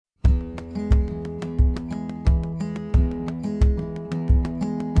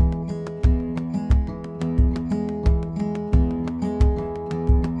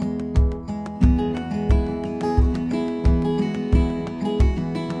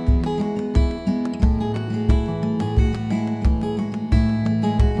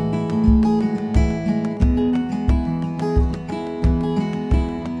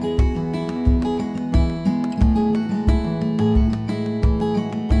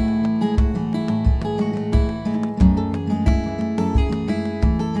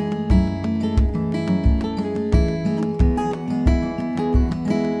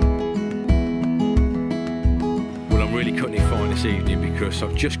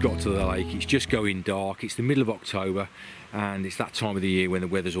just got to the lake, it's just going dark, it's the middle of October and it's that time of the year when the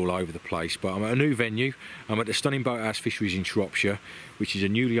weather's all over the place. But I'm at a new venue. I'm at the Stunning Boathouse Fisheries in Shropshire, which is a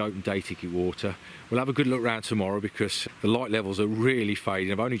newly opened day ticket water. We'll have a good look round tomorrow because the light levels are really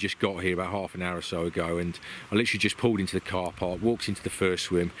fading. I've only just got here about half an hour or so ago, and I literally just pulled into the car park, walked into the first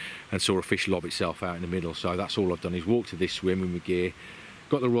swim and saw a fish lob itself out in the middle. So that's all I've done, is walk to this swim with my gear,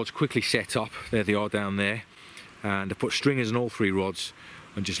 got the rods quickly set up, there they are down there, and I put stringers on all 3 rods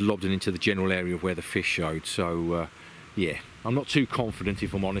and just lobbed it into the general area of where the fish showed. So yeah, I'm not too confident,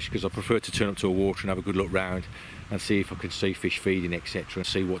 if I'm honest, because I prefer to turn up to a water and have a good look round and see if I can see fish feeding, etc., and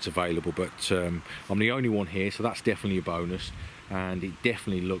see what's available. But I'm the only one here, so that's definitely a bonus, and it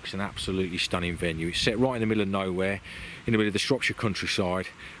definitely looks an absolutely stunning venue. It's set right in the middle of nowhere, in the middle of the Shropshire countryside,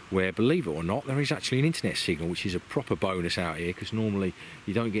 where, believe it or not, there is actually an internet signal, which is a proper bonus out here, because normally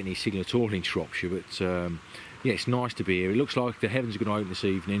you don't get any signal at all in Shropshire. But yeah, it's nice to be here. It looks like the heavens are going to open this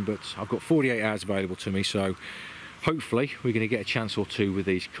evening, but I've got 48 hours available to me, so hopefully we're going to get a chance or two with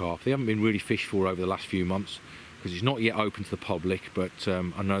these carp. They haven't been really fished for over the last few months because it's not yet open to the public, but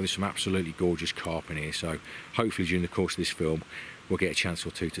I know there's some absolutely gorgeous carp in here, so hopefully during the course of this film we'll get a chance or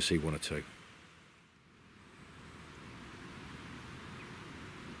two to see 1 or 2.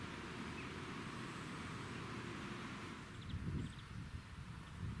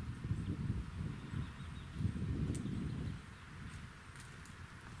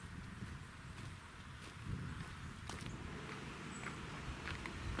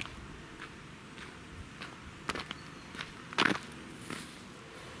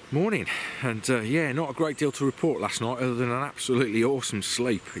 Morning, and yeah, not a great deal to report last night other than an absolutely awesome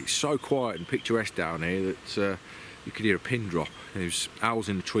sleep. It's so quiet and picturesque down here that you could hear a pin drop. There's owls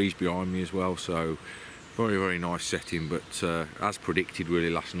in the trees behind me as well, so very nice setting. But as predicted really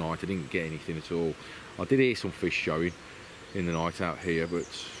last night, I didn't get anything at all. I did hear some fish showing in the night out here, but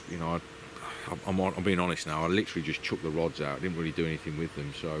you know, I'm being honest now, I literally just chucked the rods out. I didn't really do anything with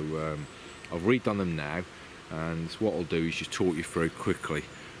them, so I've redone them now, and what I'll do is just talk you through quickly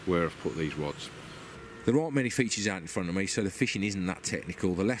where I've put these rods. There aren't many features out in front of me, so the fishing isn't that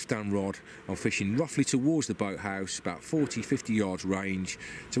technical. The left-hand rod, I'm fishing roughly towards the boathouse, about 40-50 yards range.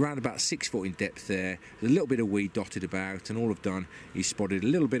 It's around about 6 foot in depth there. There's a little bit of weed dotted about, and all I've done is spotted a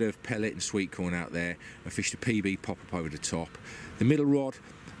little bit of pellet and sweet corn out there and fished a PB pop-up over the top. The middle rod,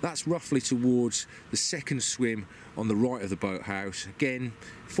 that's roughly towards the second swim on the right of the boathouse. Again,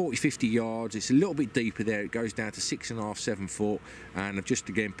 40-50 yards. It's a little bit deeper there. It goes down to 6.5-7 foot, and I've just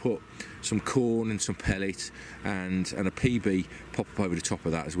again put some corn and some pellets and a PB pop up over the top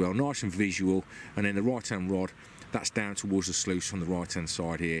of that as well. Nice and visual. And then the right hand rod, that's down towards the sluice on the right hand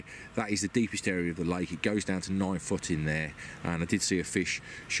side here. That is the deepest area of the lake. It goes down to 9 foot in there, and I did see a fish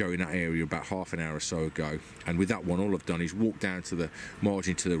show in that area about half an hour or so ago. And with that one, all I've done is walk down to the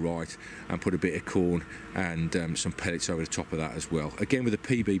margin to the right and put a bit of corn and some pellets over the top of that as well, again with a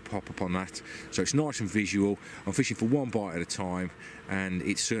PB pop up on that, so it's nice and visual. I'm fishing for 1 bite at a time, and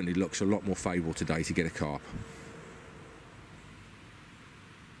it certainly looks a lot more favourable today to get a carp.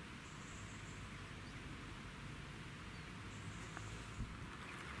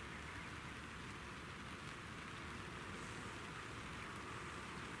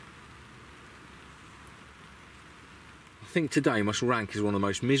 I think today must rank as one of the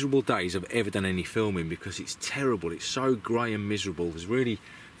most miserable days I've ever done any filming, because it's terrible. It's so grey and miserable. There's really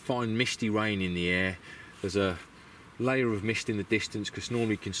fine misty rain in the air. There's a layer of mist in the distance, because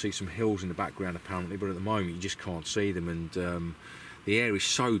normally you can see some hills in the background apparently, but at the moment you just can't see them, and the air is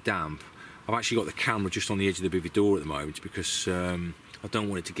so damp. I've actually got the camera just on the edge of the bivvy door at the moment because I don't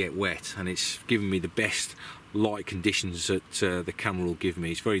want it to get wet, and it's given me the best light conditions that the camera will give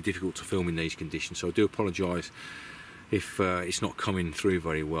me. It's very difficult to film in these conditions, so I do apologise if it's not coming through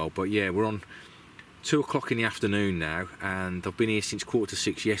very well. But yeah, we're on 2 o'clock in the afternoon now, and I've been here since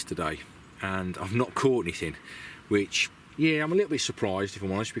 5:45 yesterday, and I've not caught anything, which, yeah, I'm a little bit surprised, if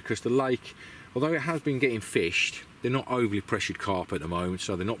I'm honest, because the lake, although it has been getting fished, they're not overly pressured carp at the moment,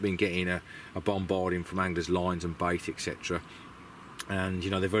 so they're not been getting a bombarding from anglers' lines and bait, etc. And you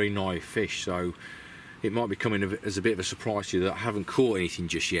know, they're very naive fish, so it might be coming as a bit of a surprise to you that I haven't caught anything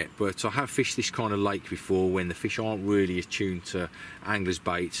just yet. But I have fished this kind of lake before when the fish aren't really attuned to anglers'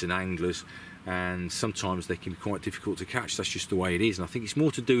 baits and anglers, and sometimes they can be quite difficult to catch. That's just the way it is, and I think it's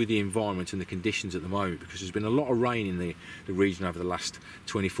more to do with the environment and the conditions at the moment, because there's been a lot of rain in the region over the last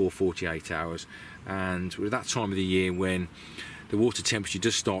 24-48 hours, and with that time of the year when the water temperature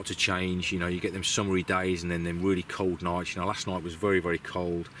does start to change, you know, you get them summery days and then them really cold nights. You know, last night was very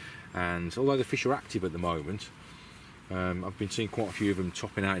cold, and although the fish are active at the moment, I've been seeing quite a few of them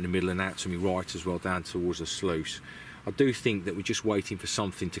topping out in the middle and out to my right as well, down towards the sluice. I do think that we're just waiting for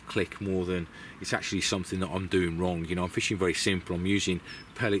something to click more than it's actually something that I'm doing wrong. You know, I'm fishing very simple. I'm using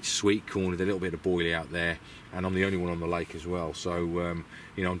pellets, sweet corn with a little bit of boilie out there, and I'm the only one on the lake as well. So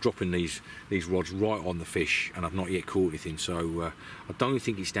you know, I'm dropping these rods right on the fish, and I've not yet caught anything. So I don't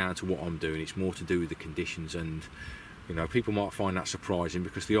think it's down to what I'm doing. It's more to do with the conditions. And you know, people might find that surprising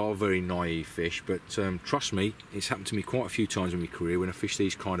because they are very naive fish, but trust me, it's happened to me quite a few times in my career when I fish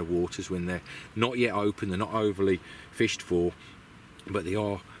these kind of waters, when they're not yet open, they're not overly fished for, but they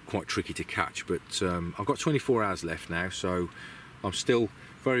are quite tricky to catch. But I've got 24 hours left now, so I'm still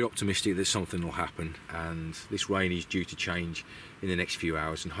very optimistic that something will happen, and this rain is due to change in the next few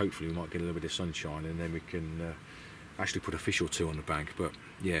hours, and hopefully we might get a little bit of sunshine, and then we can actually put a fish or two on the bank. But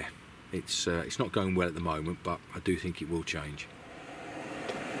yeah, it's not going well at the moment, but I do think it will change.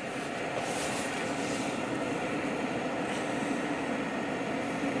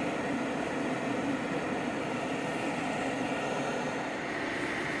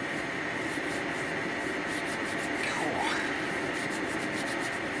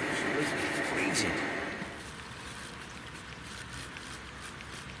 Freezing.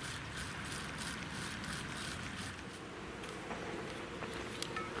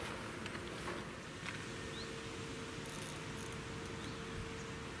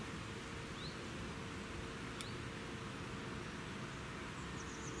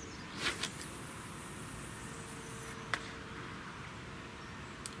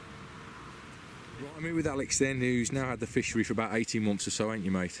 Right, I'm here with Alex then, who's now had the fishery for about 18 months or so, ain't you,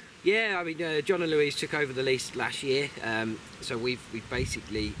 mate? Yeah, I mean, John and Louise took over the lease last year, so we've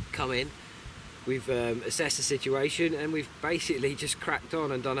basically come in, we've assessed the situation, and we've basically just cracked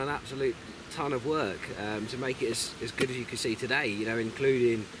on and done an absolute ton of work to make it as good as you can see today, you know,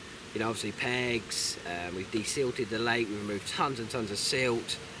 including, you know, obviously pegs, we've desilted the lake, we've removed tons and tons of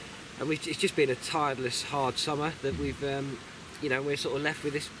silt, and it's just been a tiredless, hard summer that we've you know, we're sort of left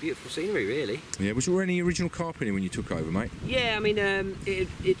with this beautiful scenery, really. Yeah, was there any original carp in it when you took over, mate? Yeah, I mean,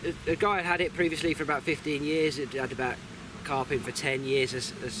 a guy had it previously for about 15 years. It had about carp in for 10 years,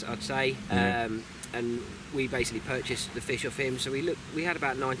 as I'd say. Yeah. And we basically purchased the fish off him. So we had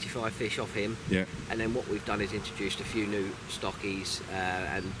about 95 fish off him. Yeah. And then what we've done is introduced a few new stockies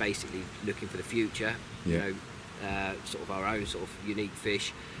and basically looking for the future. Yeah. You know, sort of our own sort of unique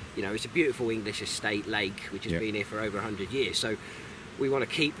fish. You know, it's a beautiful English estate lake which has been here for over 100 years, so we want to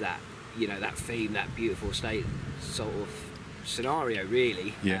keep that, you know, that theme, that beautiful estate sort of scenario,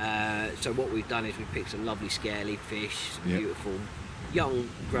 really. Yeah. So what we've done is we've picked some lovely scaly fish, some beautiful young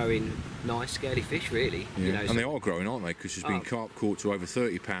growing nice scaly fish, really. Yeah. You know, and they are growing, aren't they? Because there's been carp caught to over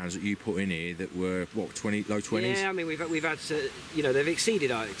 30 pounds that you put in here that were what, low 20s? Yeah, I mean we've had you know, they've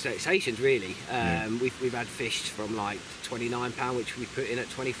exceeded our expectations, really. We've had fish from like £29, which we put in at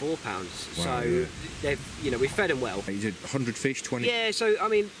 £24. Wow, so they've, you know, we've fed them well. You did 100 fish, 20? Yeah, so I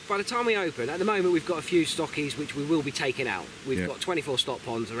mean, by the time we open, at the moment we've got a few stockies which we will be taking out. We've got 24 stock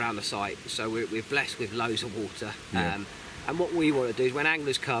ponds around the site, so we're blessed with loads of water. And what we want to do is when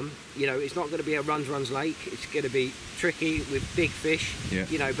anglers come, you know, it's not going to be a runs lake, it's going to be tricky with big fish,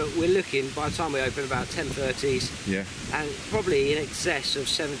 you know, but we're looking, by the time we open, about 1030s, and probably in excess of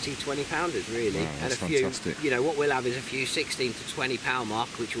 70-20 pounders, really. Wow, and a few, fantastic. You know, what we'll have is a few 16 to 20 pound mark,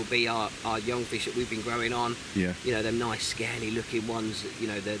 which will be our young fish that we've been growing on. You know, them nice scaly looking ones, you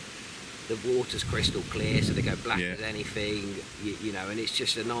know, the water's crystal clear, so they go black as anything, you know, and it's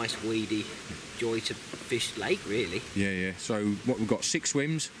just a nice weedy joy to fish lake, really. Yeah. So what, we've got 6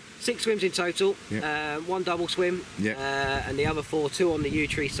 swims? 6 swims in total. 1 double swim, and the other 4, 2 on the yew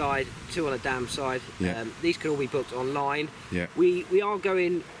tree side, 2 on a dam side. These can all be booked online. We are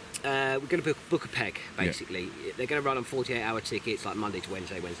going. We're going to book a peg, basically. They're going to run on 48-hour tickets, like Monday to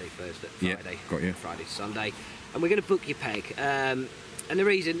Wednesday, Wednesday to Thursday, Friday, Friday to Sunday, and we're going to book your peg. And the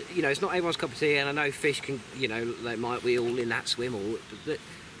reason, you know, it's not everyone's cup of tea, and I know fish can, you know, they might be all in that swim, or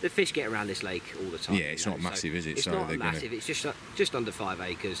the fish get around this lake all the time. Yeah, it's not massive, is it? It's not massive. It's just under 5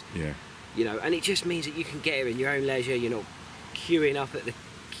 acres. Yeah. You know, and it just means that you can get here in your own leisure. You're not queuing up at the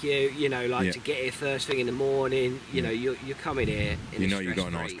queue, you know, like to get here first thing in the morning. You know, you're coming here. You know, you've got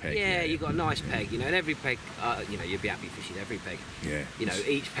a nice peg. Yeah, you've got a nice peg. You know, and every peg, you know, you'd be happy fishing every peg. Yeah. You know,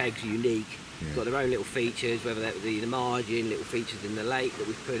 each peg's unique. Got their own little features, whether that be the margin, little features in the lake that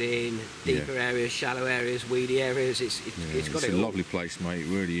we've put in, deeper areas, shallow areas, weedy areas. It's got it all. It's a lovely place, mate. It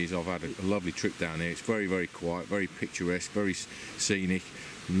really is. I've had a lovely trip down here. It's very, very quiet, very picturesque, very scenic,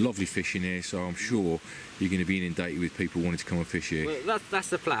 lovely fishing here. So I'm sure you're going to be inundated with people wanting to come and fish here. Well, that's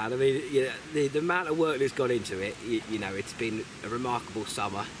the plan. I mean, the amount of work that's gone into it, you know, it's been a remarkable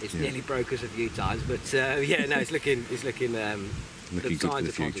summer. It's nearly broke us a few times, but yeah, no, it's looking looking good for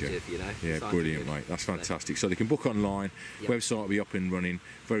the future. Positive, you know. Yeah, brilliant, mate. That's fantastic. So they can book online. Website will be up and running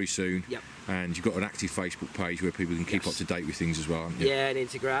very soon. Yep. And you've got an active Facebook page where people can keep up to date with things as well, haven't you? Yeah, and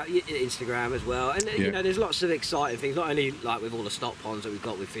Instagram as well. And you know, there's lots of exciting things. Not only like with all the stock ponds that we've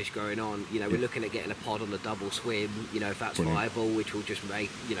got with fish growing on. You know, we're looking at getting a pod on the double swim. You know, if that's viable, which will just make,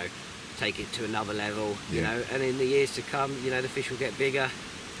 you know, take it to another level. You know, and in the years to come, you know, the fish will get bigger.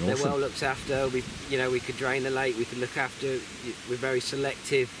 Awesome. They're well looked after. You know, we could drain the lake. We could look after. We're very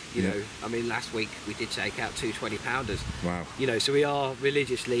selective. You know, I mean, last week we did take out 2 20-pounders. Wow. You know, so we are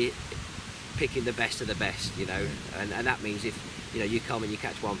religiously picking the best of the best. You know, and that means if you know you come and you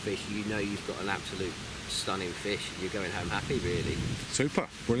catch one fish, you know you've got an absolute stunning fish. You're going home happy, really. Super,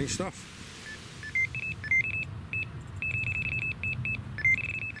 brilliant stuff.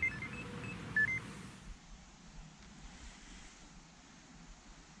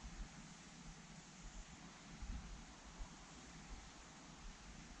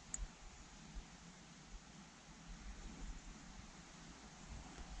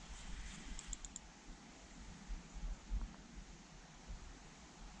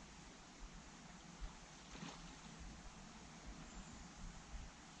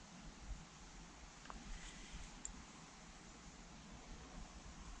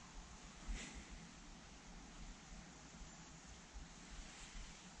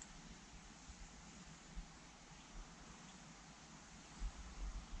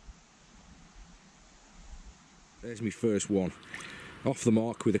 There's my first one, off the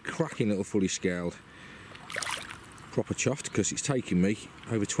mark with a cracking little fully scaled. Proper chuffed because it's taken me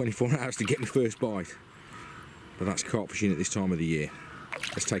over 24 hours to get my first bite. But that's carp fishing at this time of the year.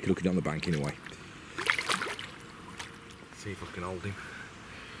 Let's take a look at it on the bank anyway. See if I can hold him.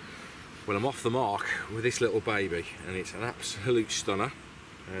 Well, I'm off the mark with this little baby and it's an absolute stunner.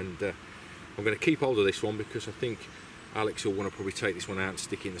 And I'm going to keep hold of this one because I think Alex will want to probably take this one out and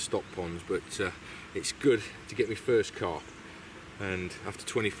stick it in the stock ponds, but it's good to get my first carp, and after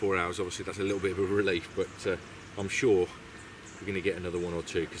 24 hours obviously that's a little bit of a relief, but I'm sure we're going to get another one or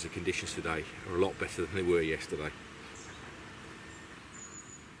two because the conditions today are a lot better than they were yesterday.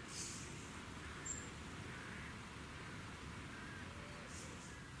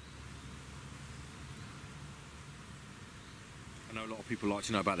 I know a lot of people like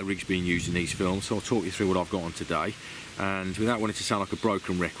to know about the rigs being used in these films, so I'll talk you through what I've got on today. And without wanting to sound like a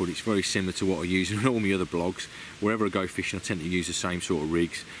broken record, it's very similar to what I use in all my other blogs. Wherever I go fishing, I tend to use the same sort of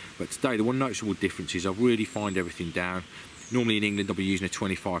rigs. But today, the one noticeable difference is I've really fined everything down. Normally in England, I'll be using a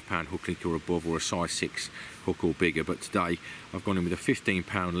 25-pound hook link or above, or a size 6 hook or bigger. But today, I've gone in with a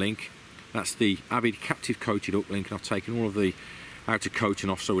 15-pound link. That's the Avid captive coated hook link, and I've taken all of the outer coating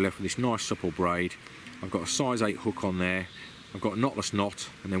off, so we're left with this nice supple braid. I've got a size 8 hook on there. I've got a knotless knot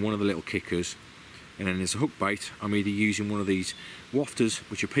and then one of the little kickers, and then there's a hook bait. I'm either using one of these wafters,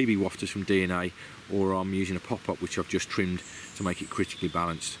 which are PB wafters from DNA, or I'm using a pop-up which I've just trimmed to make it critically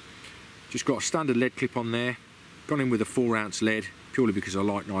balanced. Just got a standard lead clip on there, gone in with a 4-ounce lead purely because I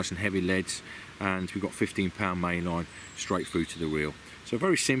like nice and heavy leads, and we've got 15-pound main line straight through to the reel. So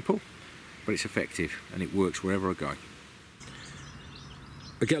very simple, but it's effective and it works wherever I go.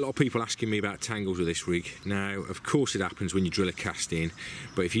 I get a lot of people asking me about tangles with this rig. Now, of course it happens when you drill a cast in,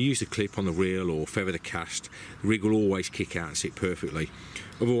 but if you use the clip on the reel or feather the cast, the rig will always kick out and sit perfectly.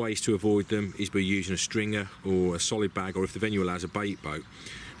 Other ways to avoid them is by using a stringer or a solid bag, or if the venue allows, a bait boat.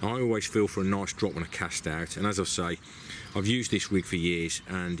 Now, I always feel for a nice drop when I cast out, and as I say, I've used this rig for years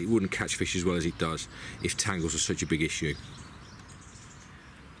and it wouldn't catch fish as well as it does if tangles are such a big issue.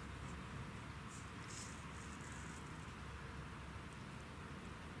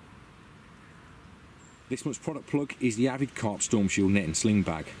 This month's product plug is the Avid Carp Storm Shield net and sling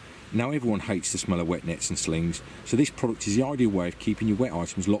bag. Now everyone hates the smell of wet nets and slings, so this product is the ideal way of keeping your wet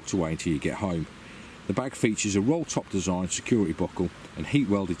items locked away until you get home. The bag features a roll top design, security buckle and heat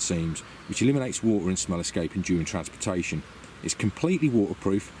welded seams, which eliminates water and smell escaping during transportation. It's completely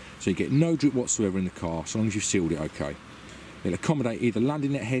waterproof, so you get no drip whatsoever in the car so long as you've sealed it okay. It'll accommodate either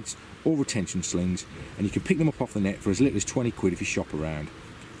landing net heads or retention slings, and you can pick them up off the net for as little as 20 quid if you shop around.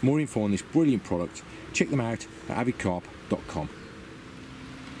 For more info on this brilliant product, check them out at avidcarp.com.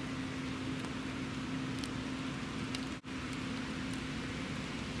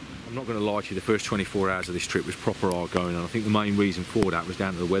 I'm not going to lie to you, the first 24 hours of this trip was proper hard going, and I think the main reason for that was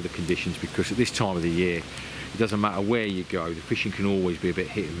down to the weather conditions, because at this time of the year it doesn't matter where you go, the fishing can always be a bit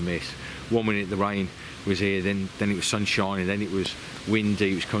hit and miss. One minute the rain was here, then it was sunshine, and then it was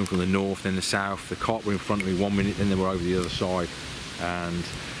windy, it was coming from the north, then the south. The carp were in front of me one minute, then they were over the other side. And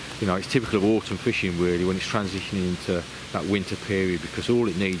you know, it's typical of autumn fishing really when it's transitioning into that winter period, because all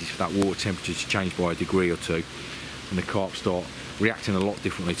it needs is for that water temperature to change by a degree or two. and the carp start reacting a lot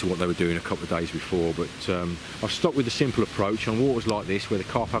differently to what they were doing a couple of days before. But I've stuck with the simple approach on waters like this where the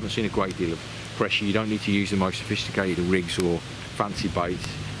carp haven't seen a great deal of pressure. You don't need to use the most sophisticated rigs or fancy baits.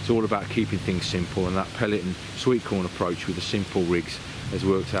 It's all about keeping things simple, and that pellet and sweet corn approach with the simple rigs has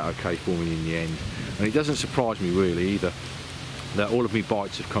worked out okay for me in the end. And it doesn't surprise me really either that all of my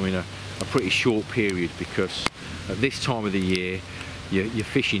bites have come in a pretty short period, because at this time of the year your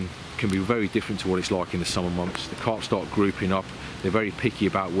fishing can be very different to what it's like in the summer months. The carp start grouping up, they're very picky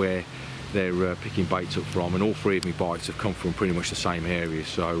about where they're picking baits up from, and all three of my bites have come from pretty much the same area.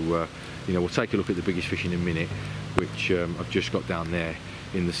 So you know, we'll take a look at the biggest fish in a minute, which I've just got down there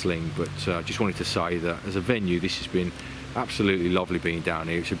in the sling. But I just wanted to say that as a venue, this has been absolutely lovely being down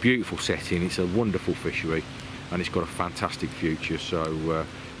here. It's a beautiful setting, it's a wonderful fishery, and it's got a fantastic future. So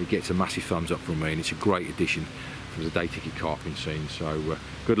it gets a massive thumbs up from me, and it's a great addition for the day ticket carping scene. So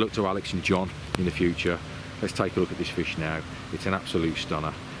good luck to Alex and John in the future. Let's take a look at this fish now. It's an absolute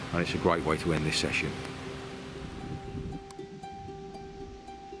stunner, and it's a great way to end this session.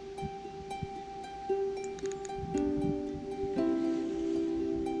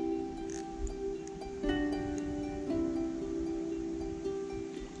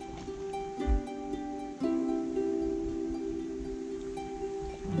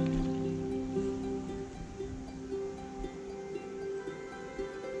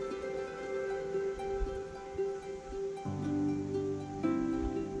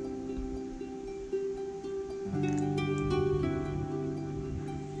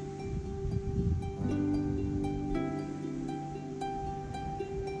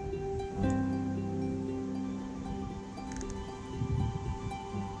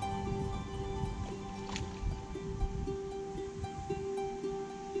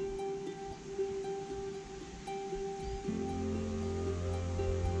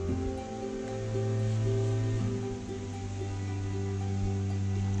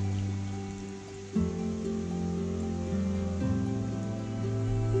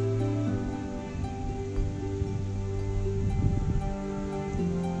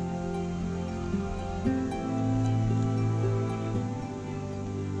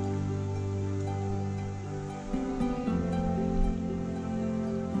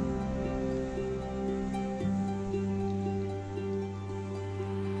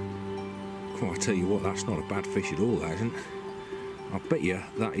 Well, I tell you what, that's not a bad fish at all, that isn't. I bet you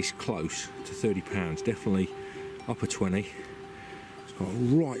that is close to 30 pounds, definitely upper 20. It's got a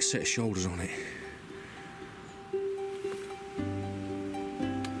right set of shoulders on it.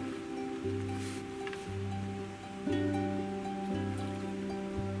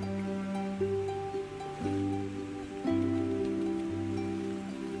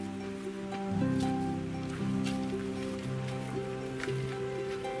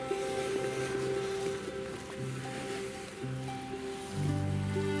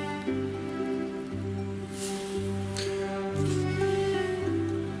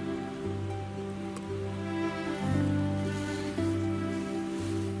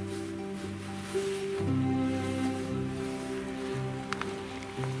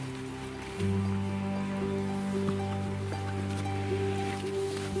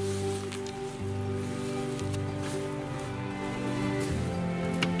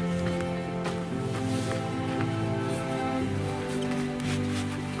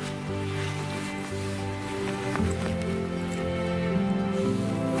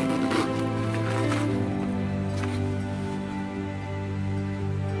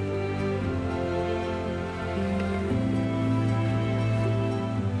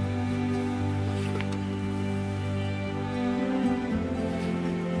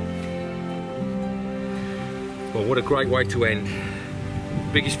 Well, what a great way to end.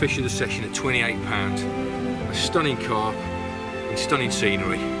 Biggest fish of the session at 28 pounds. A stunning carp in stunning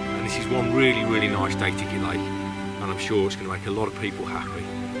scenery. And this is one really, really nice day ticket lake. And I'm sure it's going to make a lot of people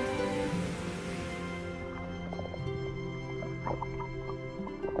happy.